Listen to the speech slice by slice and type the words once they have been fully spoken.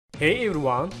Hey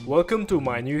everyone, welcome to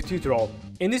my new tutorial.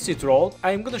 In this tutorial,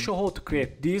 I am gonna show how to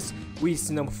create this with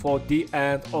Cinema 4D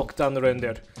and Octane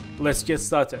Render. Let's get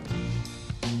started.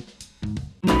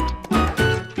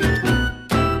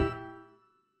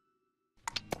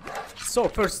 So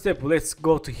first step, let's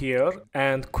go to here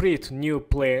and create new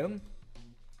plane.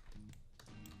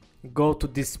 Go to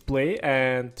display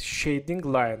and shading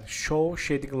line, show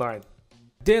shading line.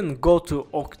 Then go to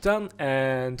Octane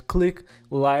and click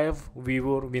live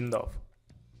viewer window.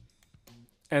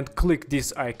 And click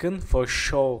this icon for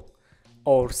show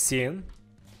or scene.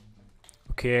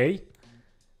 Okay.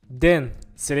 Then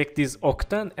select this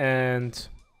Octane and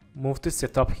move the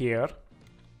setup here.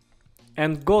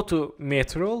 And go to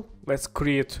material. Let's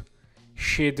create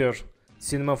shader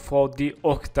Cinema 4D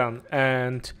Octane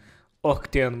and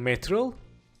Octane material.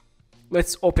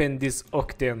 Let's open this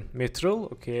Octane material.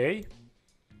 Okay.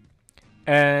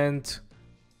 And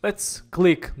let's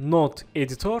click node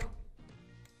editor,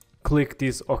 click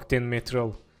this Octane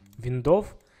material window,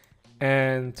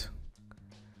 and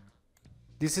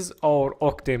this is our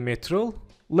Octane material.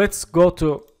 Let's go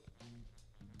to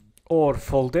our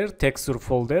folder, texture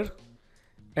folder,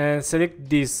 and select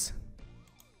these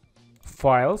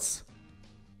files,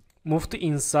 move to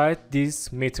inside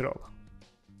this material.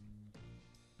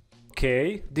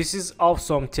 Okay, this is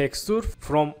awesome texture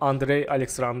from Andrei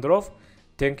Alexandrov.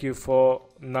 Thank you for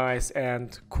nice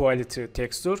and quality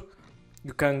texture.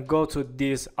 You can go to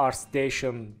this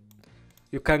ArtStation.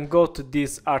 You can go to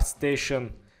this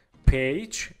ArtStation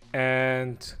page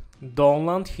and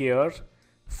download here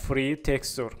free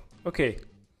texture. Okay.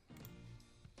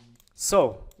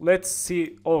 So let's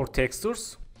see our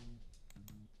textures.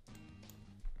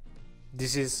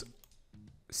 This is,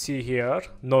 see here,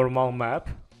 normal map.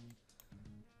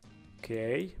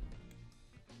 Okay.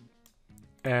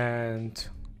 And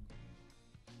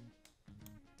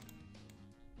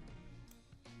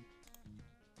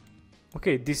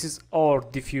okay, this is our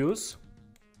diffuse.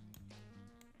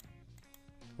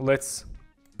 Let's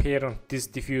parent this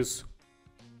diffuse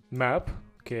map.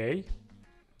 Okay,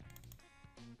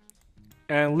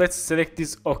 and let's select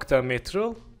this Octane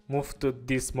material, move to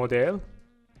this model.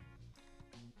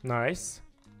 Nice.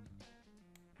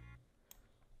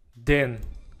 Then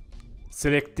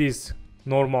select this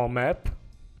normal map.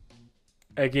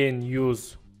 Again,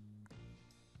 use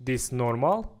this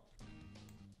normal.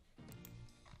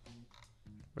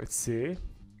 Let's see.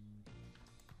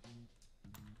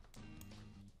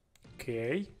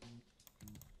 Okay.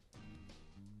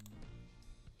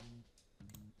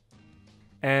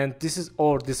 And this is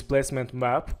our displacement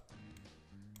map.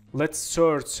 Let's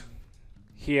search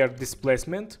here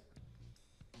displacement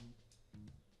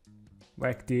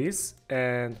like this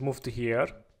and move to here.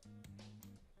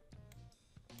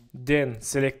 Then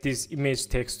select this image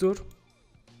texture,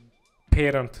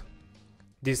 parent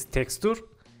this texture,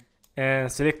 and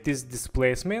select this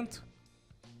displacement,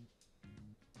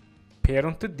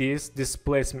 parent to this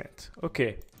displacement.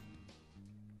 Okay,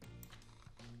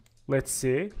 let's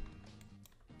see.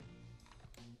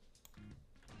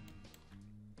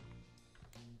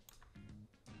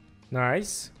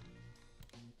 Nice.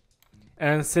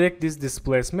 And select this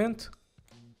displacement,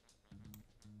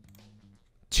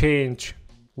 change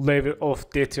level of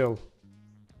detail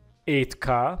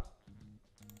 8K.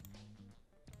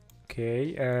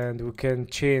 Okay, and we can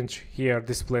change here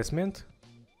displacement.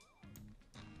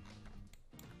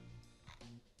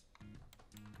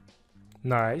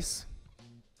 Nice.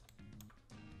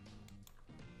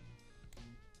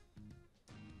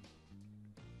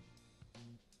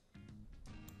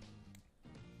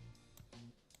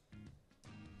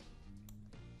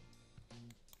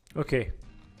 Okay,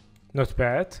 not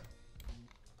bad.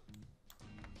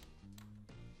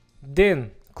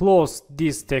 Then close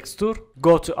this texture,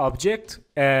 go to object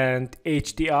and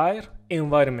HDR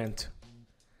environment.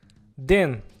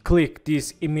 Then click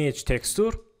this image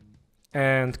texture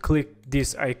and click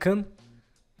this icon,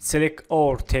 select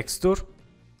our texture.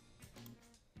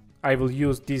 I will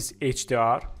use this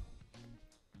HDR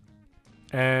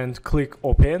and click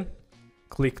open,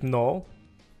 click no.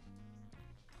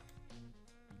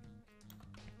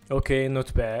 Okay,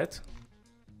 not bad.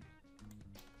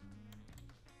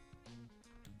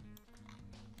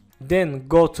 Then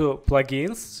go to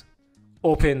plugins,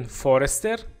 open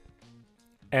Forester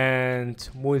and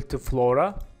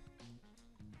Multiflora.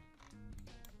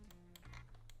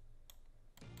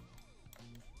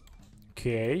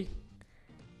 Okay,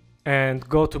 and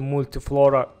go to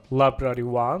Multiflora library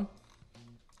 1,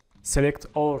 select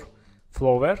our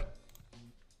flower.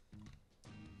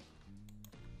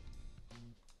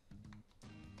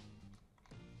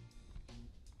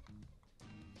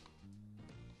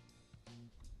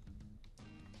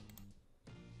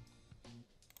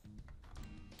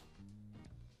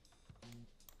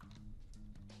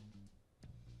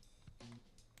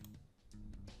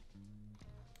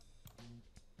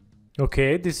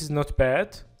 Okay, this is not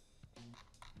bad.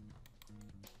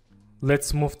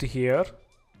 Let's move to here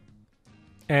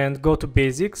and go to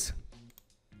basics.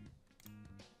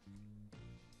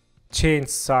 Change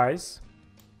size.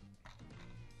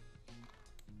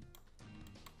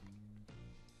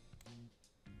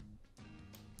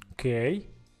 Okay.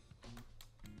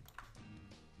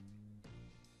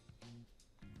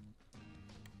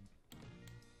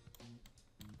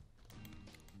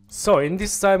 So in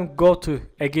this time, go to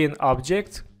again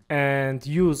object and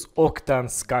use Octane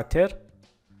scatter.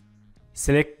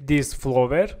 Select this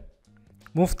flower,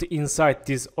 move to inside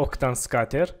this Octane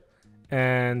scatter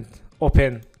and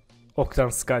open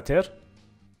Octane scatter.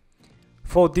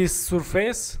 For this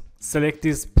surface, select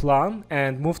this plan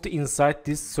and move to inside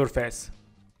this surface.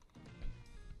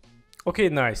 Okay,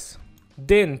 nice.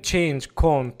 Then change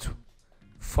count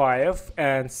 5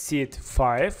 and seed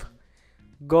 5.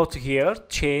 Go to here,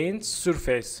 change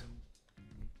surface.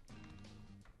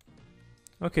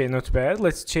 Okay, not bad.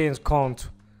 Let's change count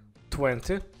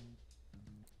 20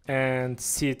 and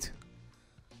seed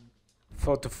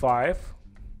 45.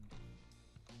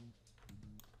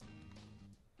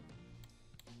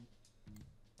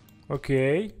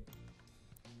 Okay,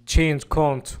 change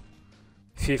count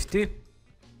 50.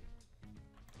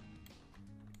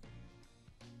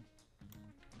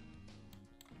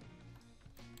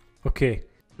 Okay,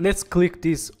 let's click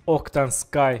this Octane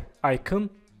sky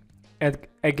icon and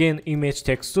again image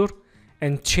texture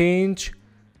and change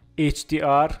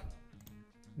HDR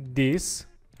this.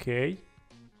 Okay,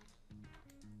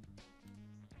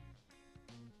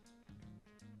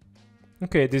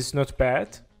 okay, this is not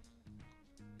bad.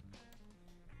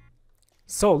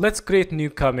 So let's create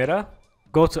new camera.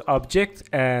 Go to object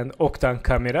and Octane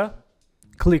camera.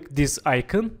 Click this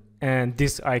icon and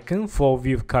this icon for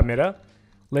view camera.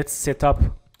 Let's set up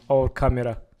our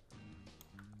camera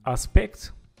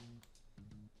aspect.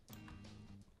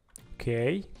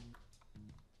 Okay.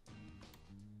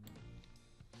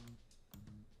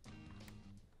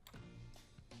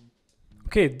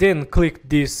 Okay, then click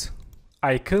this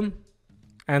icon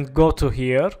and go to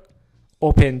here,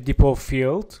 open depot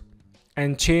field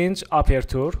and change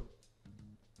aperture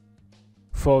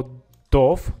for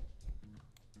dove.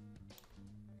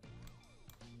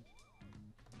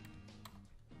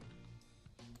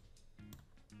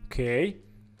 Okay,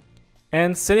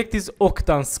 and select this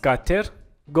Octane scatter,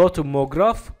 go to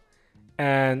MoGraph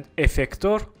and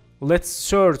effector. Let's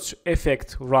search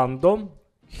effect random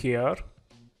here.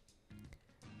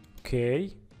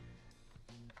 Okay,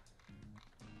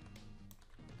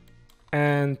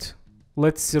 and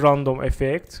let's see random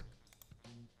effect.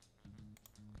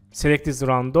 Select this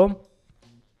random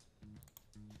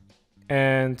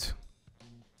and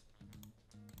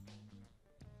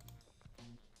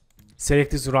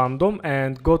select this random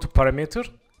and go to parameter,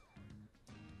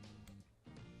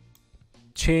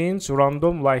 change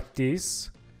random like this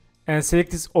and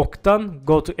select this Octane,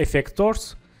 go to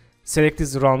effectors, select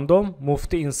this random, move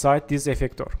to inside this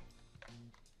effector.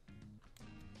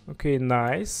 Okay,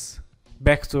 nice.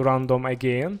 Back to random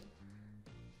again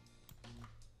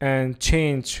and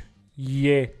change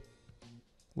Y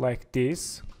like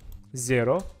this,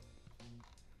 0.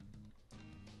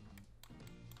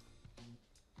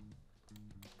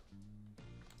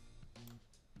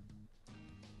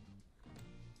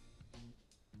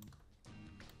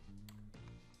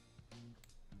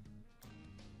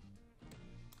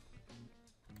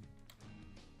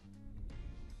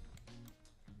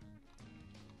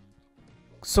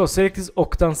 So select this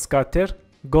Octane scatter,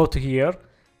 go to here,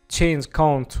 change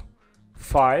count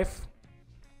 5.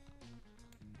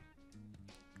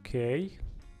 Okay.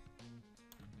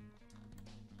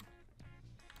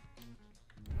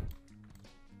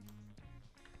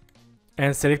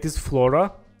 And select this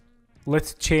flora.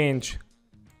 Let's change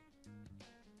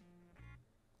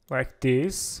like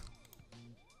this.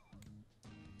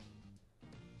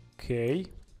 Okay.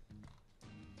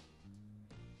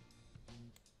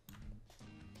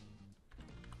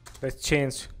 Let's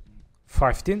change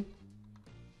 15.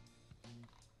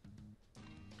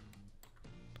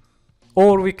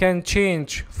 Or we can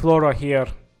change flora here,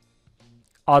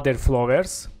 other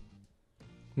flowers,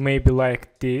 maybe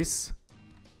like this.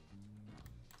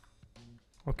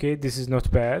 Okay, this is not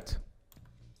bad.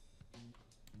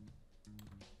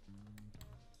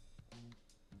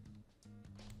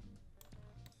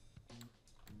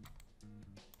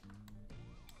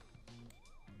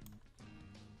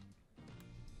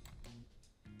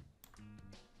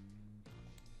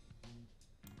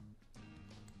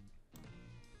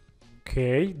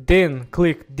 Okay, then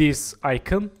click this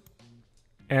icon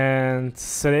and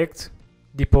select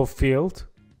depot field.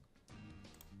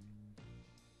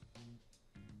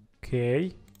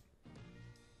 Okay.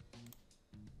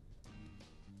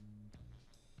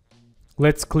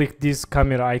 Let's click this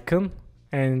camera icon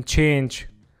and change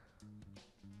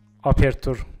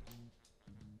aperture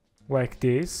like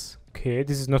this. Okay,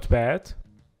 this is not bad.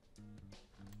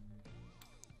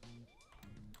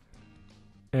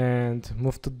 And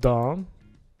move to down.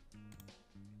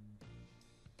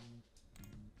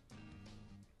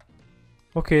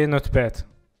 Okay, not bad.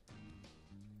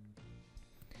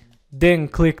 Then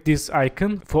click this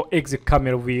icon for exit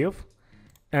camera view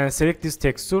and select this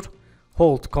texture.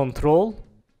 Hold Ctrl,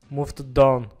 move to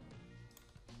down,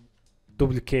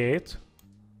 duplicate.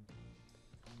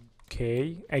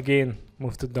 Okay, again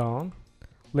move to down.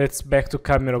 Let's back to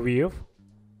camera view.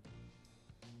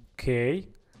 Okay,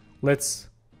 let's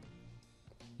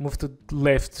move to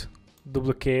left,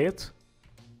 duplicate.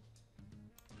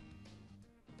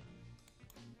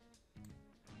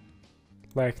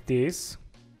 Like this.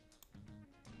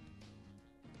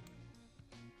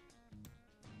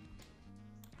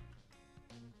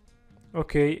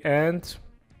 Okay, and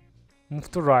move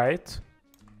to right.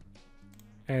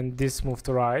 And this move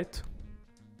to right.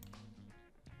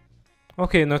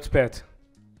 Okay, not bad.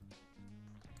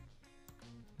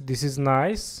 This is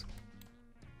nice.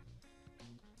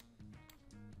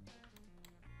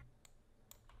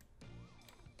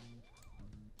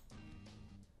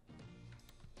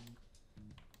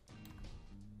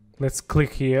 Let's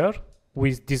click here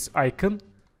with this icon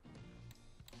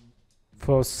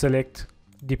for select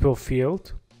depot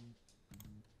field.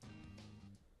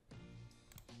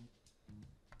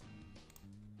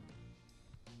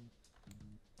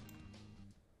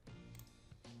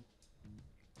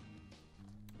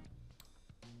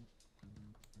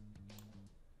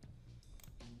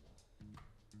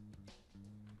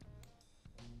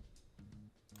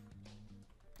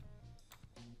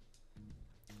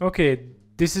 Okay,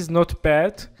 this is not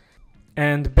bad.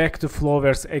 And back to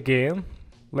flowers again.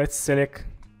 Let's select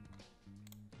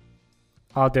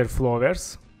other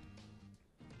flowers.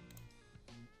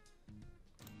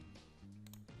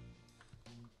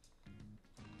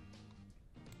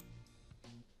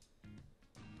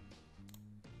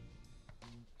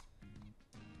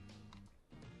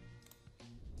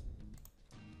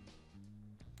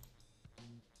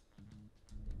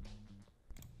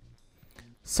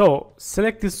 So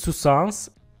select these Susans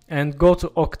and go to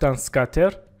Octane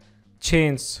Scatter,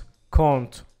 change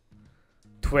count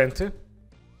 20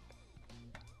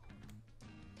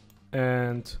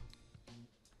 and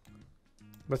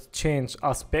let's change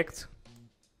aspect.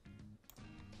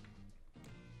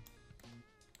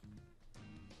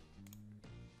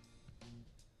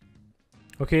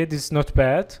 Okay, this is not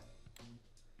bad.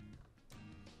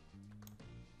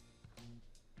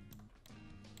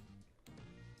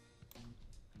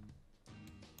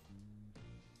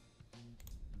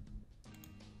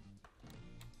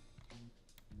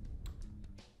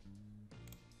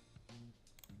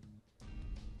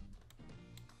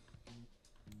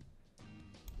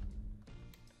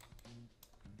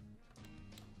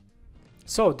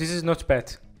 So this is not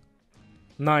bad.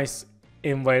 Nice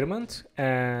environment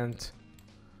and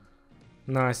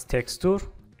nice texture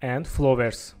and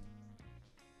flowers.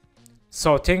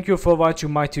 So thank you for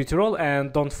watching my tutorial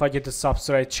and don't forget to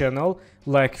subscribe channel,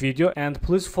 like video and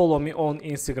please follow me on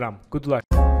Instagram. Good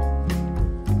luck.